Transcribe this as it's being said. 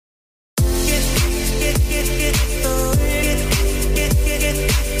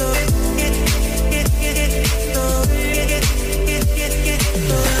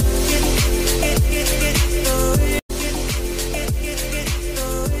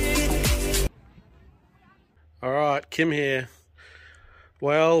Alright, Kim here.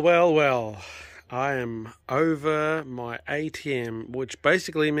 Well, I am over my ATM, which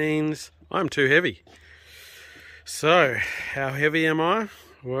basically means I'm too heavy. So, how heavy am I?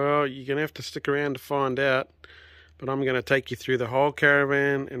 Well, you're going to have to stick around to find out, but I'm going to take you through the whole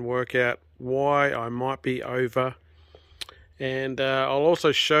caravan and work out why I might be over. And I'll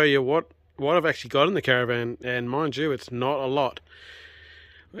also show you what I've actually got in the caravan, and mind you, it's not a lot.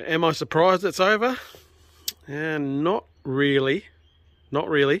 Am I surprised it's over? Not really.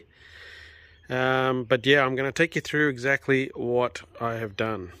 But yeah, I'm going to take you through exactly what I have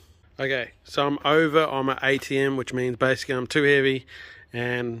done. Okay, so I'm over on my ATM, which means basically I'm too heavy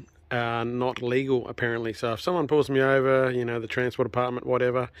and not legal, apparently. So if someone pulls me over, you know, the transport department,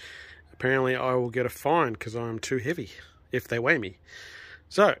 whatever, apparently I will get a fine because I'm too heavy if they weigh me.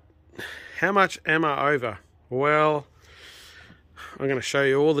 So, how much am I over? Well, I'm going to show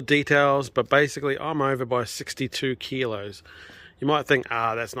you all the details, but basically I'm over by 62 kilos. You might think,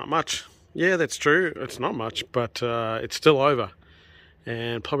 that's not much. Yeah, that's true. It's not much, but it's still over.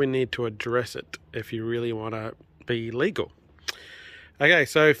 And probably need to address it if you really want to be legal. Okay,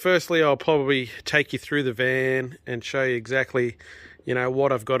 so firstly I'll probably take you through the van and show you exactly, you know,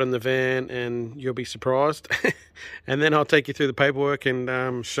 what I've got in the van, and you'll be surprised. And then I'll take you through the paperwork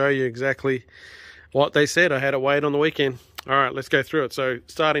and show you exactly what they said. I had it weighed on the weekend. Alright, let's go through it. So,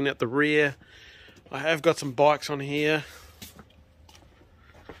 starting at the rear, I have got some bikes on here.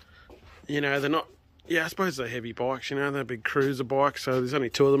 You know, they're not, I suppose they're heavy bikes, you know, they're big cruiser bikes, so there's only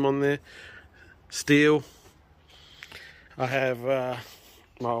 2 of them on there. Steel. I have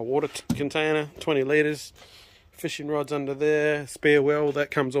my water container, 20 litres. Fishing rods under there. Spare well, that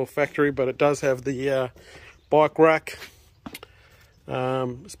comes off factory, but it does have the bike rack.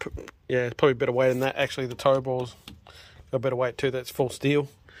 It's probably a better weight than that. Actually, the tow ball's got a better weight too. That's full steel.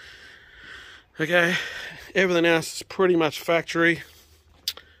 Okay, everything else is pretty much factory.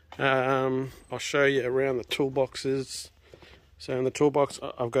 I'll show you around the toolboxes. So in the toolbox,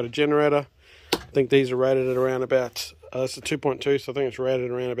 I've got a generator. I think these are rated at around about, it's a 2.2, so I think it's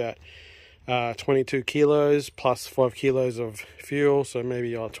rated around about 22 kilos plus 5 kilos of fuel, so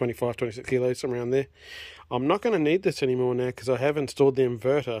maybe 25, 26 kilos, somewhere around there. I'm not going to need this anymore now because I have installed the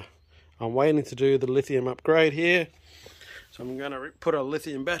inverter. I'm waiting to do the lithium upgrade here. So I'm going to put a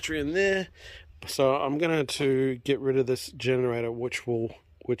lithium battery in there. So I'm going to get rid of this generator, which will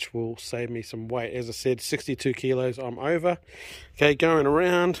save me some weight. As I said, 62 kilos I'm over. Okay, going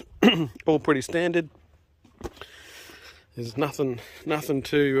around, all pretty standard. There's nothing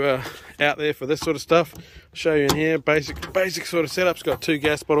too out there for this sort of stuff. I'll show you in here, basic sort of setup's got 2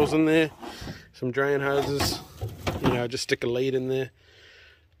 gas bottles in there, some drain hoses, you know, just stick a lead in there.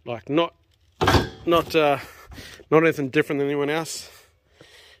 Like not anything different than anyone else.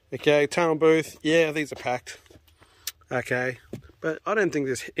 Okay, tunnel booth, yeah, these are packed. Okay, but I don't think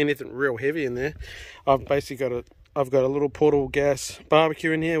there's anything real heavy in there. I've basically got a little portable gas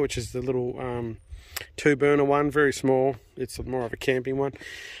barbecue in here, which is the little 2-burner one, very small. It's more of a camping one.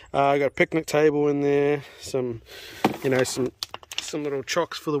 I got a picnic table in there, some little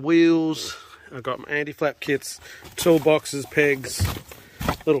chocks for the wheels. I've got my anti-flap kits, toolboxes, pegs,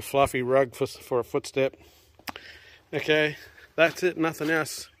 little fluffy rug for a footstep. Okay, that's it, nothing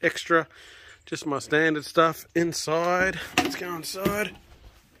else extra, just my standard stuff inside. Let's go inside,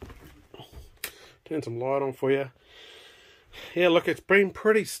 turn some light on for you. Yeah, look, it's been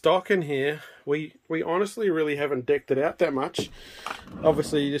pretty stock in here. We honestly really haven't decked it out that much.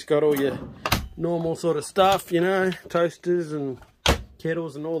 Obviously you just got all your normal sort of stuff, you know, toasters and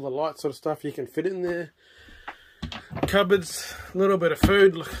kettles and all the light sort of stuff you can fit in there. Cupboards, a little bit of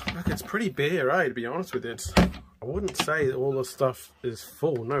food. Look, it's pretty bare, to be honest with you. I wouldn't say that all the stuff is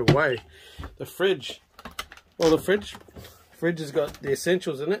full, no way. The fridge, well, the fridge has got the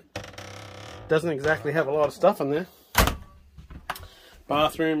essentials in it. Doesn't exactly have a lot of stuff in there.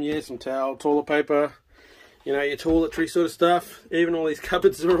 Bathroom, yeah, some towel, toilet paper, you know, your toiletry sort of stuff. Even all these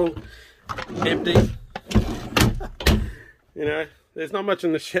cupboards are all empty. You know, there's not much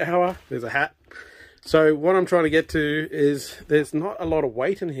in the shower. There's a hat. So what I'm trying to get to is there's not a lot of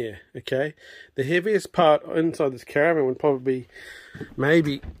weight in here, okay? The heaviest part inside this caravan would probably be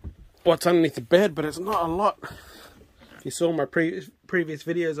maybe what's underneath the bed, but it's not a lot. If you saw my previous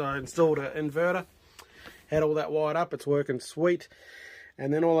videos, I installed an inverter. Had all that wired up. It's working sweet.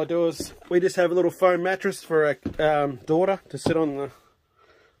 And then all I do is we just have a little foam mattress for a daughter to sit on the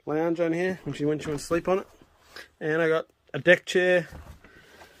lounge on here when she wants to sleep on it. and I got a deck chair,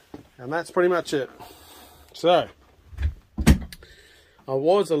 and that's pretty much it. So I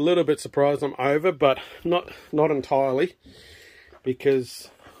was a little bit surprised I'm over, but not entirely, because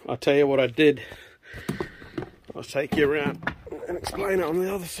I'll tell you what I did. I'll take you around and explain it on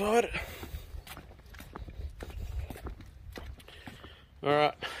the other side.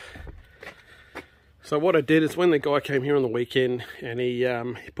 Alright, so what I did is when the guy came here on the weekend and he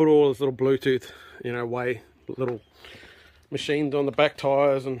put all his little Bluetooth, little machines on the back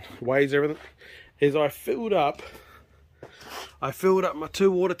tires and weighs everything, is I filled up my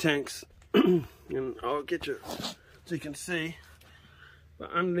 2 water tanks and I'll get you so you can see,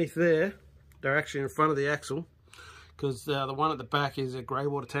 but underneath there, they're actually in front of the axle, because the one at the back is a grey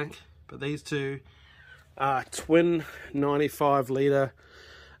water tank, but these two are twin 95 litre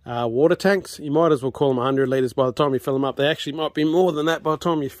water tanks. You might as well call them 100 litres by the time you fill them up. They actually might be more than that by the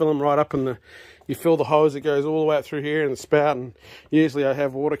time you fill them right up, and you fill the hose, it goes all the way up through here in the spout, and usually I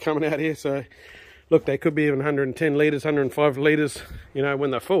have water coming out here, so look, they could be even 110 litres, 105 litres,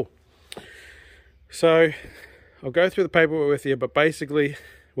 when they're full. So I'll go through the paperwork with you, but basically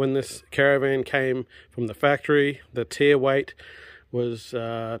when this caravan came from the factory, the tier weight was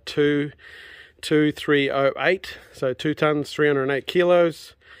 2308, so 2 tons 308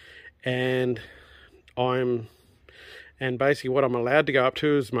 kilos, and basically what I'm allowed to go up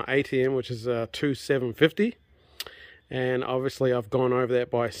to is my ATM, which is 2750, and obviously I've gone over that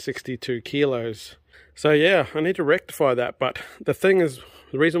by 62 kilos. So yeah, I need to rectify that. But the thing is,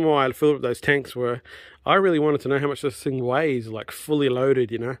 the reason why I filled up those tanks were, I really wanted to know how much this thing weighs, like fully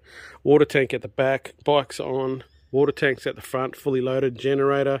loaded, water tank at the back, bikes on, water tanks at the front, fully loaded,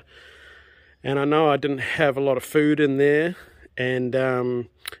 generator. And I know I didn't have a lot of food in there, and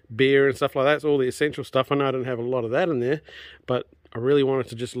beer and stuff like that. It's all the essential stuff. I know I didn't have a lot of that in there, but I really wanted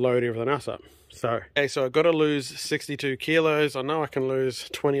to just load everything else up. So I've got to lose 62 kilos. I know I can lose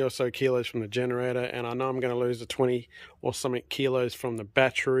 20 or so kilos from the generator, and I know I'm going to lose the 20 or something kilos from the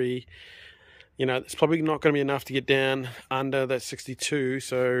battery. It's probably not going to be enough to get down under that 62,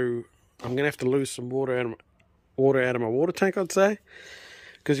 so I'm going to have to lose some water out of my water tank, I'd say.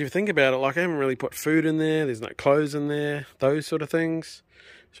 Because if you think about it, like, I haven't really put food in there, there's no clothes in there, those sort of things.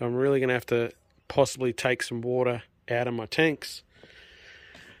 So I'm really going to have to possibly take some water out of my tanks.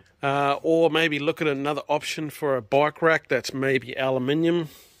 Or maybe look at another option for a bike rack that's maybe aluminium.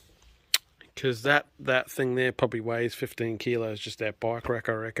 Because that thing there probably weighs 15 kilos, just that bike rack,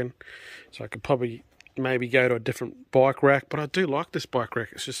 I reckon. So I could probably maybe go to a different bike rack. But I do like this bike rack,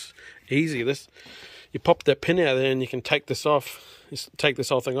 it's just easy. You pop that pin out there and you can take this off. Just take this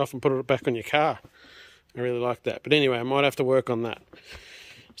whole thing off and put it back on your car. I really like that. But anyway, I might have to work on that.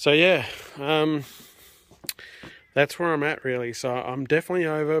 So yeah, that's where I'm at really. So I'm definitely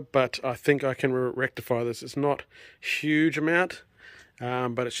over, but I think I can rectify this. It's not a huge amount,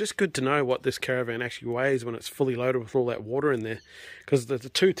 but it's just good to know what this caravan actually weighs when it's fully loaded with all that water in there. Because the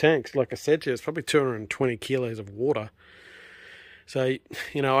 2 tanks, like I said to you, it's probably 220 kilos of water. So,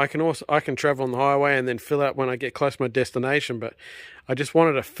 I can travel on the highway and then fill up when I get close to my destination, but I just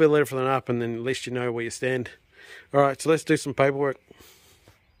wanted to fill everything up, and then at least you know where you stand. Alright, so let's do some paperwork.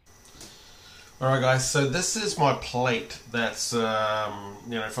 Alright guys, so this is my plate that's, from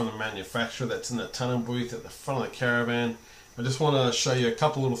the manufacturer, that's in the tunnel booth at the front of the caravan. I just want to show you a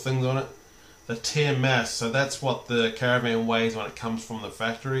couple little things on it. The tier mass, so that's what the caravan weighs when it comes from the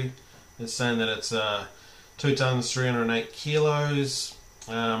factory. It's saying that it's 2 tons 308 kilos,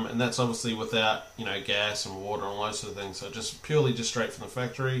 and that's obviously without gas and water and all those sort of things, so just straight from the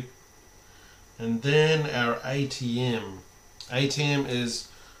factory. And then our ATM is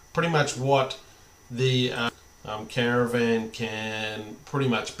pretty much what the caravan can pretty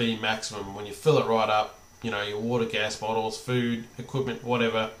much be maximum. When you fill it right up, your water, gas bottles, food, equipment,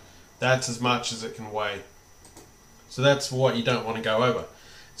 whatever, that's as much as it can weigh. So that's what you don't want to go over.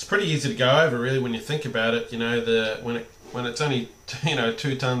 It's pretty easy to go over really when you think about it. When it's only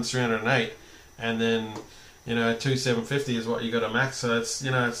 2 tons 308, and then 2750 is what you got to max. So it's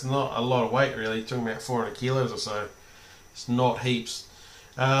it's not a lot of weight really. You're talking about 400 kilos or so. It's not heaps.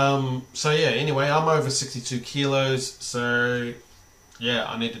 So yeah. Anyway, I'm over 62 kilos. So yeah,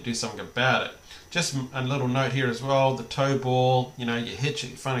 I need to do something about it. Just a little note here as well. The tow ball, your hitch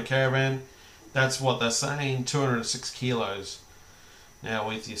at your front of caravan. That's what they're saying. 206 kilos.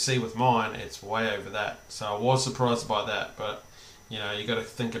 Now, you see with mine, it's way over that. So I was surprised by that, but you got to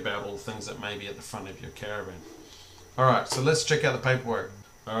think about all the things that may be at the front of your caravan. Alright, so let's check out the paperwork.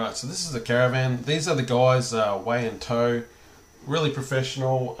 Alright, so this is the caravan. These are the guys weigh and tow really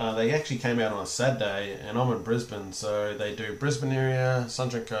professional. They actually came out on a Saturday, and I'm in Brisbane, so they do Brisbane area,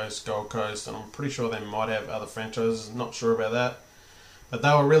 Sunshine Coast, Gold Coast, and I'm pretty sure they might have other franchises, not sure about that. But they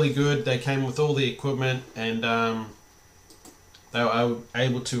were really good. They came with all the equipment, and they were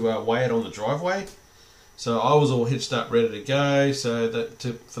able to weigh it on the driveway. So I was all hitched up, ready to go. So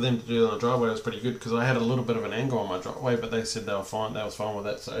for them to do it on the driveway was pretty good, because I had a little bit of an angle on my driveway, but they said they were fine. They was fine with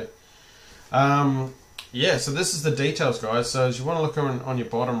that. So yeah. So this is the details, guys. So as you want to look on your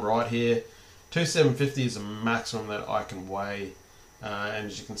bottom right here, 2750 is the maximum that I can weigh, and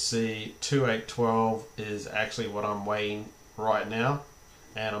as you can see, 2812 is actually what I'm weighing right now,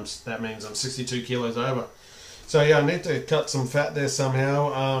 and that means I'm 62 kilos over. So yeah, I need to cut some fat there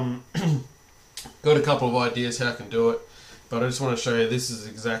somehow. Got a couple of ideas how I can do it, but I just want to show you this is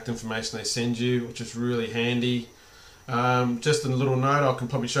the exact information they send you, which is really handy. Just a little note, I can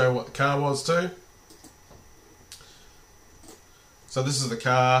probably show you what the car was too. So this is the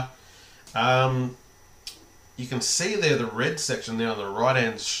car. You can see there the red section there on the right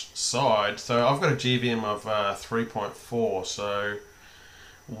hand side. So I've got a GVM of 3.4. So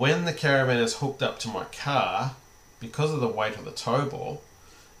when the Caravan is hooked up to my car, because of the weight of the tow ball,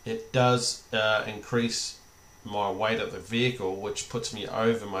 it does increase my weight of the vehicle, which puts me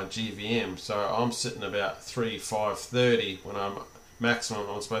over my GVM. So I'm sitting about 3.530 when maximum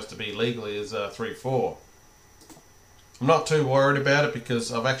I'm supposed to be legally is 3.4. I'm not too worried about it,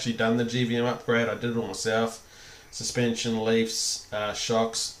 because I've actually done the GVM upgrade. I did it all myself. Suspension, leafs,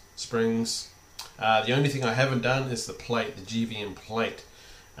 shocks, springs. The only thing I haven't done is the plate, the GVM plate,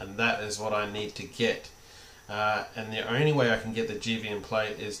 and that is what I need to get. And the only way I can get the GVM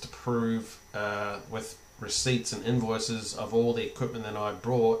plate is to prove with receipts and invoices of all the equipment that I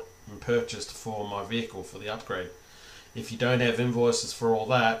brought and purchased for my vehicle for the upgrade. If you don't have invoices for all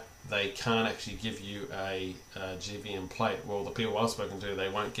that, they can't actually give you a GVM plate. Well, the people I've spoken to, they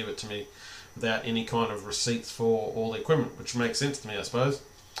won't give it to me without any kind of receipts for all the equipment, which makes sense to me, I suppose.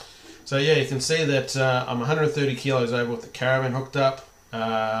 So yeah, you can see that I'm 130 kilos over with the Caravan hooked up.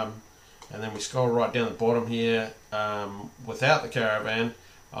 And then we scroll right down the bottom here, without the Caravan,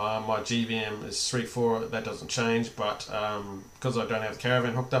 my GVM is 3.4, that doesn't change, but because I don't have the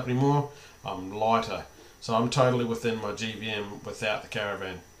Caravan hooked up anymore, I'm lighter. So I'm totally within my GVM without the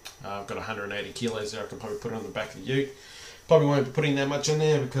Caravan. I've got 180 kilos there, I can probably put it on the back of the ute. Probably won't be putting that much in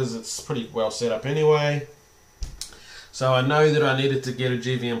there because it's pretty well set up anyway. So I know that I needed to get a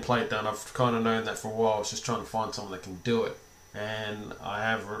GVM plate done. I've kind of known that for a while. I was just trying to find someone that can do it. And I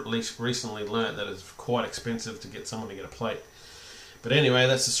have at least recently learnt that it's quite expensive to get someone to get a plate. But anyway,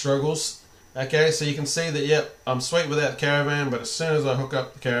 that's the struggles. Okay, so you can see that, yep, I'm sweet without the Caravan, but as soon as I hook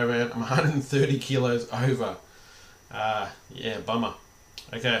up the Caravan, I'm 130 kilos over. Yeah, bummer.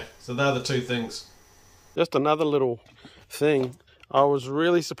 Okay, so they're the two things. Just another little thing. I was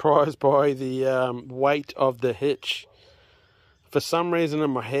really surprised by the weight of the hitch. For some reason in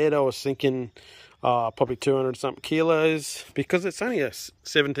my head I was thinking probably 200 something kilos, because it's only a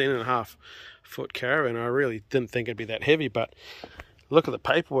 17.5 foot Caravan. I really didn't think it'd be that heavy, but look at the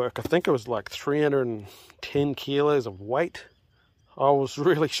paperwork. I think it was like 310 kilos of weight. I was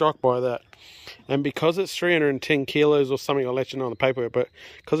really shocked by that. And because it's 310 kilos or something, I'll let you know on the paperwork, but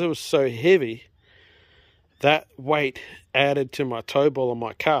because it was so heavy, that weight added to my tow ball on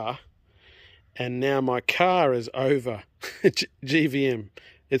my car, and now my car is over GVM.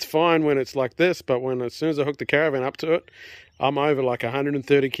 It's fine when it's like this, but as soon as I hook the Caravan up to it, I'm over like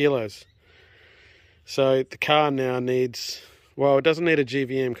 130 kilos. So the car now needs, well, it doesn't need a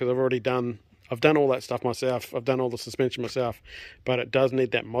GVM because I've done all that stuff myself. I've done all the suspension myself, but it does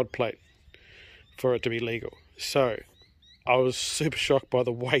need that mod plate for it to be legal. So I was super shocked by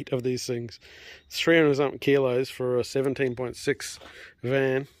the weight of these things. It's 300 something kilos for a 17.6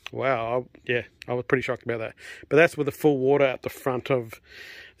 van. Wow, I was pretty shocked about that. But that's with the full water at the front of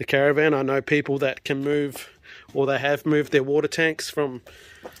the Caravan. I know people that can move, or they have moved their water tanks from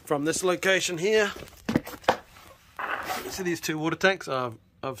this location here. See these two water tanks?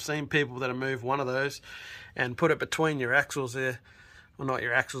 I've seen people that have moved one of those and put it between your axles there. Well, not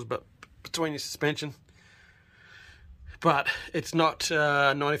your axles, but between your suspension. But it's not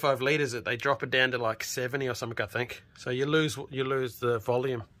 95 litres. They drop it down to like 70 or something, I think. So you lose the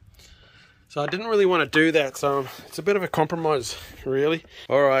volume. So I didn't really want to do that. So it's a bit of a compromise, really.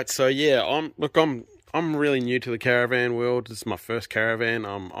 All right. So yeah, I'm really new to the caravan world. This is my first caravan.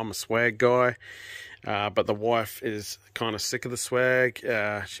 I'm a swag guy, but the wife is kind of sick of the swag.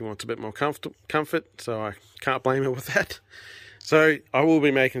 She wants a bit more comfort. So I can't blame her with that. So I will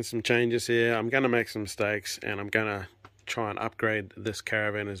be making some changes here. I'm going to make some mistakes, and I'm going to try and upgrade this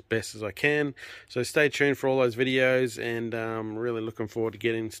caravan as best as I can. So stay tuned for all those videos, and I'm really looking forward to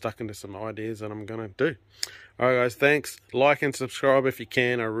getting stuck into some ideas that I'm going to do. Alright guys, thanks. Like and subscribe if you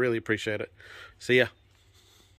can. I really appreciate it. See ya.